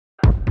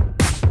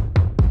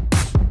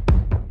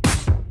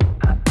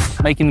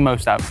making the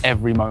most out of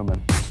every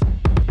moment.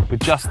 With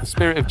just the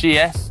spirit of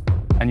GS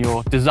and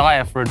your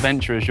desire for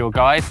adventure as your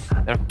guide,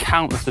 there are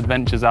countless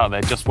adventures out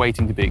there just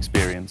waiting to be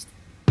experienced.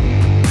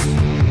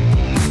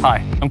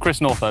 Hi, I'm Chris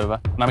Northover,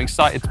 and I'm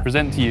excited to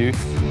present to you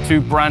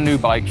two brand new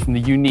bikes from the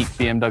unique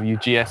BMW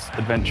GS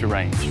Adventure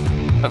range.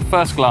 At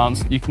first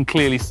glance, you can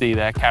clearly see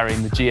they're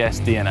carrying the GS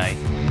DNA,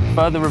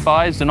 further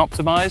revised and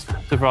optimized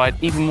to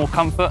provide even more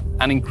comfort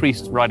and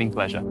increased riding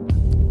pleasure.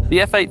 The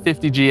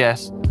F850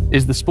 GS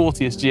is the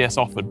sportiest GS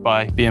offered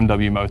by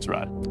BMW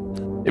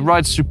Motorrad. It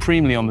rides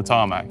supremely on the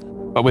tarmac,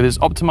 but with its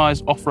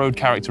optimized off-road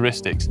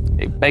characteristics,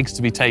 it begs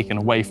to be taken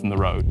away from the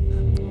road.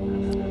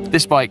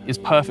 This bike is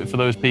perfect for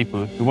those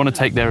people who want to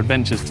take their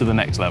adventures to the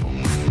next level.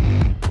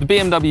 The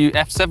BMW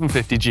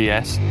F750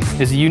 GS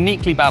is a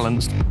uniquely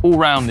balanced,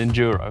 all-round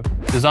enduro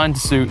designed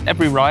to suit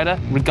every rider,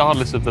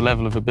 regardless of the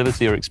level of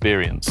ability or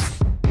experience.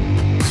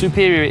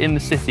 Superior in the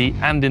city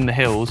and in the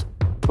hills,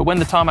 but when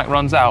the tarmac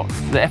runs out,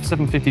 the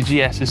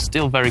F750 GS is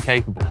still very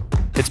capable.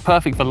 It's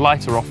perfect for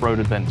lighter off-road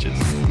adventures.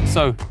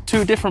 So,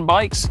 two different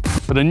bikes,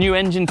 but a new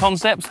engine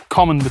concept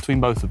common between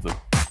both of them.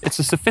 It's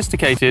a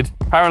sophisticated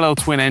parallel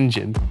twin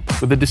engine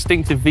with a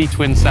distinctive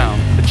V-twin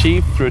sound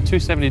achieved through a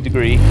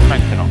 270-degree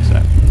crank-pin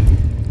offset.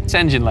 Its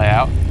engine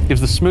layout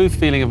gives the smooth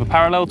feeling of a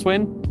parallel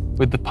twin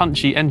with the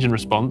punchy engine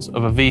response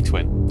of a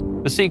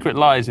V-twin. The secret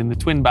lies in the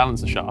twin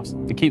balancer shafts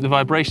to keep the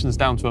vibrations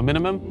down to a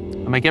minimum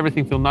and make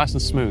everything feel nice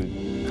and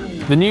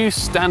smooth. The new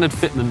standard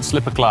fitment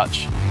slipper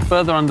clutch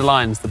further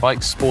underlines the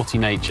bike's sporty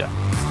nature.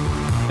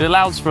 It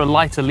allows for a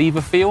lighter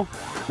lever feel,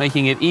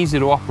 making it easier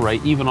to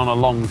operate even on a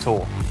long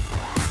tour.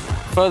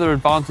 Further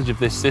advantage of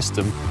this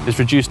system is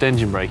reduced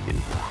engine braking,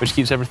 which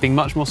keeps everything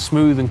much more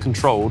smooth and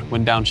controlled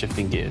when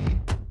downshifting geared.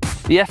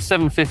 The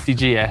F750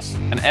 GS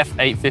and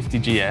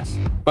F850 GS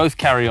both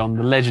carry on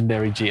the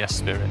legendary GS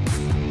spirit.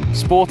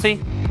 Sporty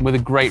and with a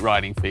great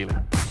riding feeling.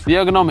 The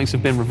ergonomics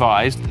have been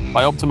revised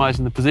by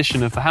optimizing the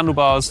position of the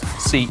handlebars,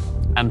 seat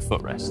and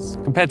footrests.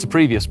 Compared to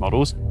previous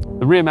models,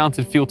 the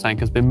rear-mounted fuel tank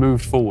has been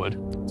moved forward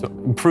to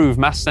improve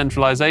mass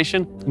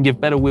centralization and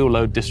give better wheel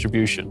load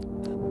distribution.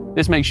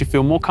 This makes you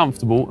feel more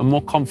comfortable and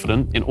more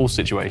confident in all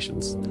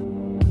situations.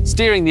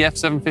 Steering the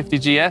F750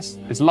 GS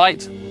is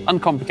light,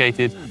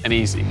 uncomplicated and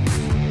easy.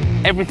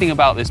 Everything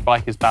about this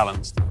bike is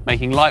balanced,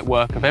 making light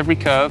work of every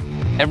curve,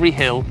 every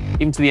hill,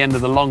 even to the end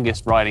of the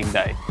longest riding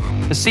day.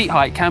 The seat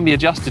height can be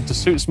adjusted to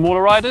suit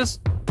smaller riders,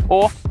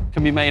 or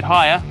can be made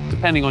higher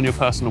depending on your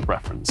personal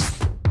preference.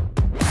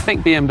 I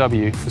think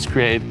BMW has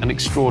created an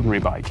extraordinary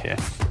bike here.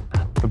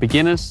 For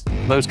beginners,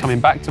 for those coming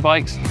back to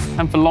bikes,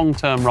 and for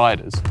long-term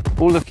riders,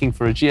 all looking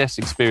for a GS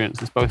experience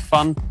that's both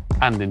fun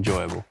and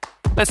enjoyable.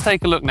 Let's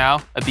take a look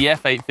now at the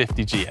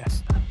F850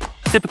 GS.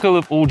 Typical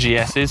of all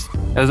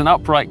GSs, there's an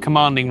upright,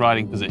 commanding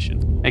riding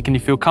position, making you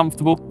feel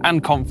comfortable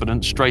and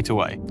confident straight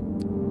away.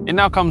 It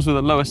now comes with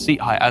a lower seat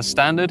height as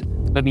standard,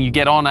 letting you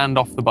get on and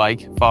off the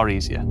bike far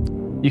easier.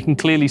 You can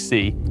clearly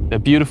see their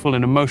beautiful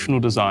and emotional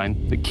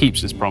design that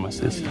keeps its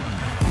promises.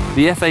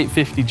 The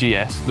F850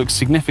 GS looks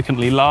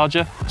significantly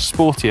larger,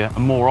 sportier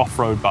and more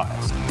off-road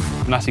biased,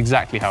 and that's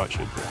exactly how it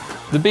should be.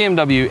 The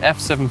BMW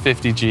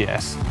F750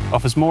 GS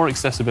offers more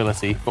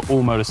accessibility for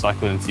all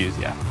motorcycle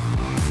enthusiasts.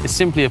 It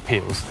simply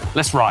appeals.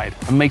 Let's ride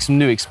and make some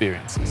new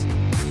experiences.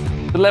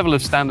 The level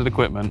of standard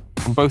equipment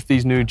on both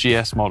these new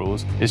GS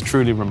models is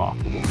truly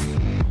remarkable.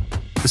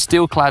 The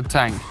steel-clad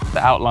tank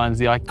that outlines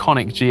the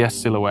iconic GS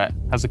silhouette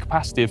has a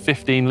capacity of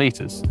 15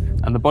 litres,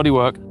 and the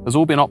bodywork has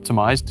all been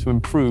optimised to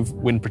improve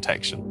wind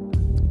protection.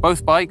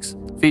 Both bikes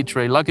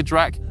feature a luggage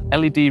rack,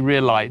 LED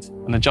rear light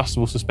and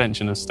adjustable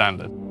suspension as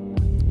standard.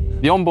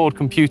 The onboard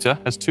computer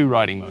has two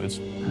riding modes,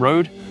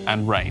 road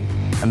and rain,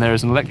 and there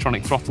is an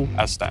electronic throttle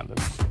as standard.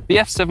 The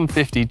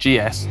F750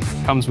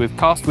 GS comes with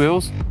cast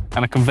wheels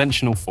and a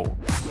conventional fork,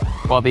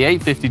 while the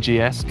 850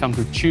 GS comes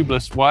with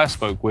tubeless wire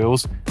spoke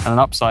wheels and an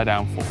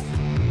upside-down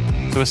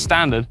fork. So as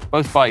standard,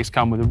 both bikes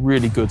come with a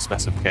really good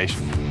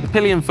specification. The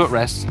pillion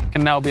footrests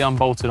can now be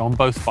unbolted on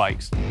both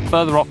bikes,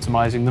 further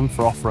optimizing them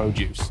for off-road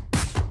use.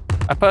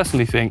 I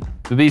personally think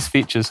that these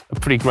features are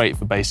pretty great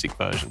for basic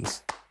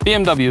versions.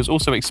 BMW has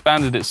also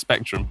expanded its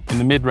spectrum in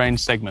the mid-range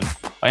segment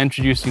by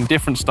introducing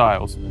different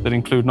styles that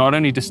include not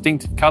only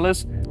distinctive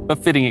colors,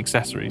 but fitting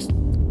accessories.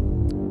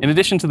 In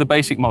addition to the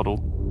basic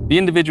model, the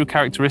individual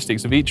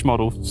characteristics of each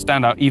model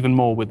stand out even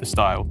more with the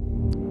style.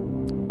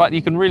 But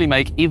you can really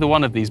make either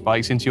one of these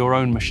bikes into your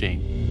own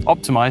machine,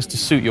 optimized to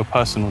suit your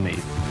personal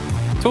need.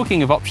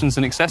 Talking of options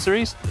and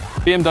accessories,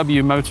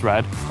 BMW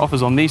Motorrad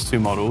offers on these two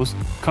models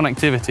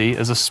connectivity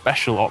as a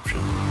special option.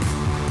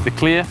 The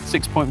clear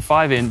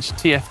 6.5-inch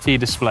TFT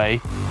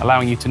display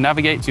allowing you to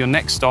navigate to your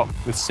next stop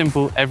with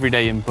simple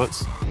everyday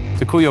inputs,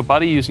 to call your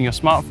buddy using your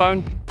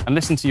smartphone and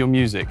listen to your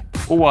music,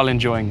 all while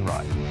enjoying the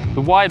ride.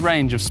 The wide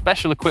range of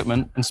special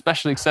equipment and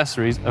special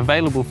accessories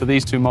available for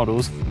these two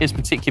models is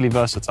particularly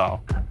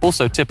versatile,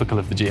 also typical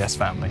of the GS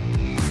family.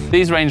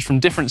 These range from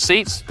different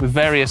seats with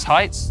various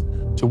heights,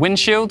 to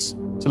windshields,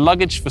 to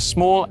luggage for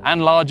small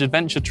and large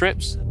adventure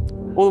trips,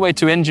 all the way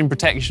to engine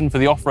protection for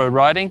the off-road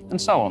riding, and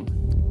so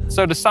on.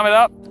 So to sum it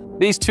up,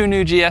 These two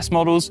new GS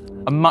models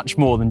are much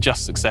more than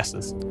just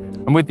successors.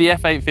 And with the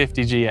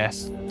F850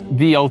 GS,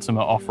 the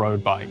ultimate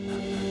off-road bike,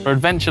 for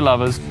adventure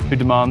lovers who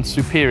demand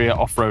superior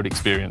off-road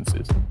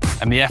experiences,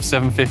 and the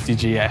F750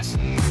 GS,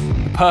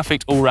 the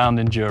perfect all-round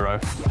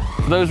enduro,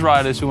 for those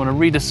riders who want to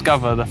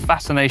rediscover the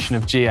fascination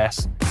of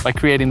GS by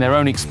creating their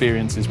own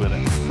experiences with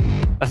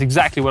it. That's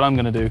exactly what I'm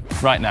going to do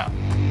right now.